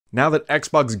Now that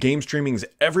Xbox game streaming is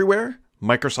everywhere,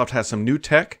 Microsoft has some new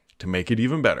tech to make it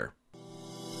even better.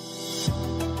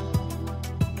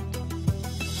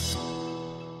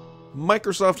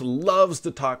 Microsoft loves to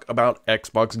talk about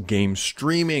Xbox game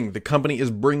streaming. The company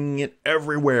is bringing it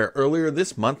everywhere. Earlier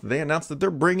this month, they announced that they're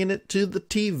bringing it to the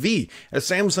TV. A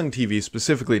Samsung TV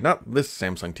specifically, not this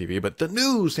Samsung TV, but the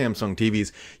new Samsung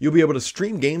TVs. You'll be able to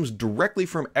stream games directly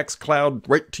from xCloud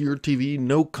right to your TV,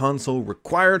 no console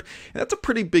required. And that's a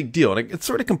pretty big deal. And it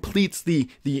sort of completes the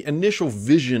initial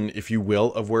vision, if you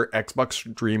will, of where Xbox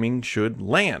streaming should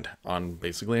land on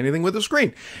basically anything with a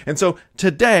screen. And so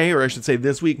today, or I should say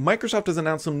this week, Microsoft has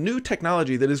announced some new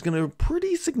technology that is going to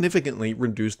pretty significantly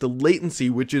reduce the latency,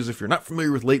 which is, if you're not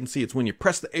familiar with latency, it's when you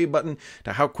press the A button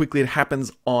to how quickly it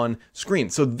happens on screen.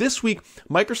 So this week,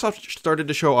 Microsoft started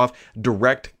to show off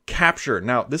direct capture.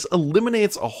 Now, this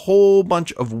eliminates a whole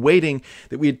bunch of waiting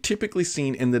that we had typically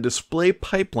seen in the display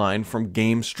pipeline from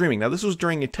game streaming. Now, this was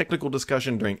during a technical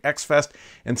discussion during XFest,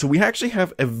 and so we actually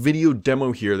have a video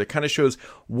demo here that kind of shows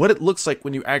what it looks like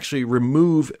when you actually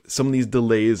remove some of these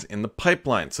delays in the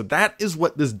pipeline. So that is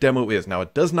what this demo is. Now,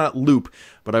 it does not loop,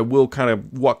 but I will kind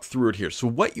of walk through it here. So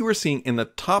what you are seeing in the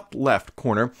top left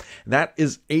corner, that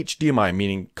is HDMI,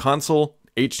 meaning console,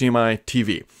 HDMI,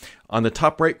 TV. On the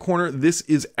top right corner, this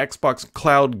is Xbox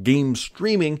Cloud game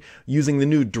streaming using the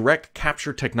new direct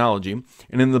capture technology.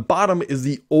 And in the bottom is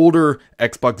the older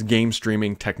Xbox game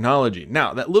streaming technology.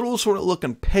 Now, that little sort of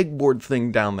looking pegboard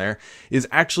thing down there is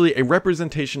actually a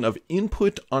representation of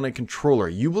input on a controller.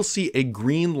 You will see a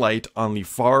green light on the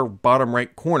far bottom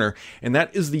right corner, and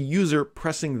that is the user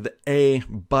pressing the A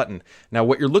button. Now,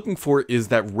 what you're looking for is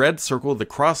that red circle, the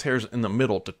crosshairs in the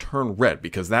middle, to turn red,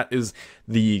 because that is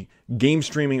the game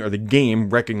streaming, or the game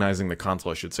recognizing the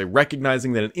console, I should say,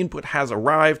 recognizing that an input has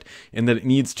arrived and that it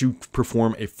needs to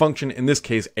perform a function, in this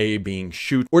case, A being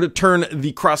shoot, or to turn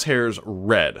the crosshairs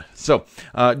red. So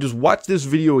just watch this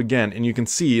video again, and you can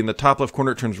see in the top left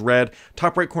corner it turns red,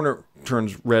 top right corner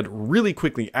turns red really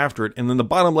quickly after it, and then the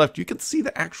bottom left you can see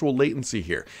the actual latency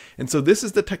here. And so this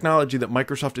is the technology that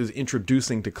Microsoft is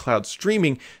introducing to cloud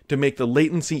streaming to make the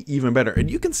latency even better.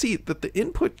 And you can see that the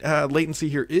input latency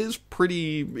here is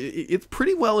pretty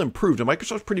well improved, and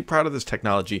Microsoft's pretty proud of this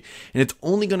technology, and it's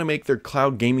only going to make their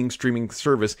cloud gaming streaming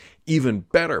service even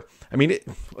better. I mean,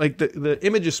 the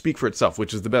images speak for itself,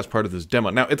 which is the best part of this demo.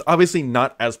 Now, it's obviously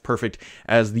not as perfect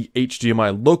as the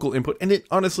HDMI local input, and it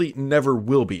honestly never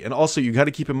will be. And also, you got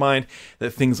to keep in mind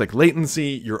that things like latency,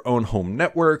 your own home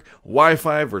network,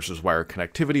 Wi-Fi versus wire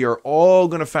connectivity are all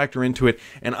going to factor into it.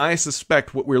 And I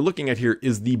suspect what we're looking at here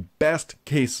is the best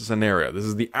case scenario. This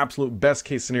is the absolute best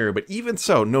case scenario. But even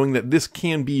so, knowing that this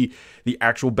can be the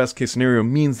actual best case scenario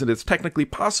means that it's technically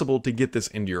possible to get this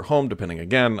into your home, depending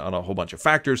again on a whole bunch of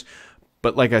factors.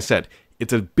 But like I said,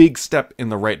 it's a big step in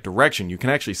the right direction. You can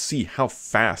actually see how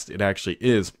fast it actually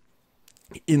is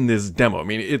in this demo. I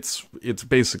mean, it's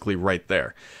basically right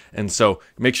there. And so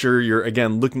make sure you're,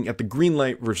 again, looking at the green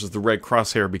light versus the red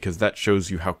crosshair, because that shows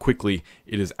you how quickly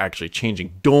it is actually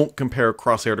changing. Don't compare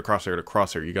crosshair to crosshair to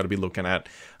crosshair. You got to be looking at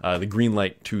the green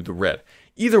light to the red.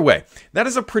 Either way, that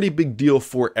is a pretty big deal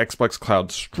for Xbox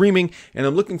Cloud streaming, and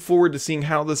I'm looking forward to seeing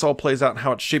how this all plays out and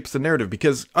how it shapes the narrative,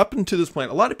 because up until this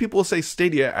point, a lot of people will say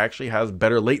Stadia actually has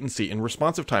better latency and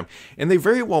responsive time, and they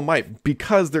very well might,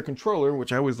 because their controller,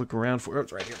 which I always look around for,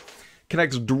 it's right here,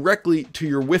 connects directly to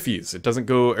your Wi-Fi's. It doesn't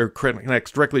go, or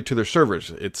connects directly to their servers.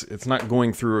 It's not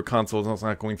going through a console. It's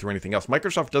not going through anything else.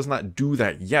 Microsoft does not do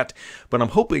that yet, but I'm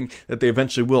hoping that they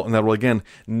eventually will, and that will again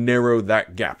narrow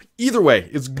that gap. Either way,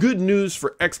 it's good news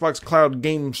for Xbox Cloud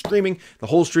game streaming. The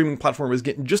whole streaming platform is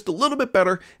getting just a little bit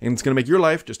better, and it's going to make your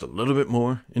life just a little bit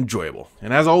more enjoyable.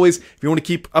 And as always, if you want to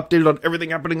keep updated on everything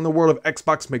happening in the world of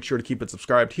Xbox, make sure to keep it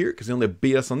subscribed here, because the only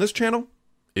BS on this channel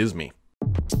is me.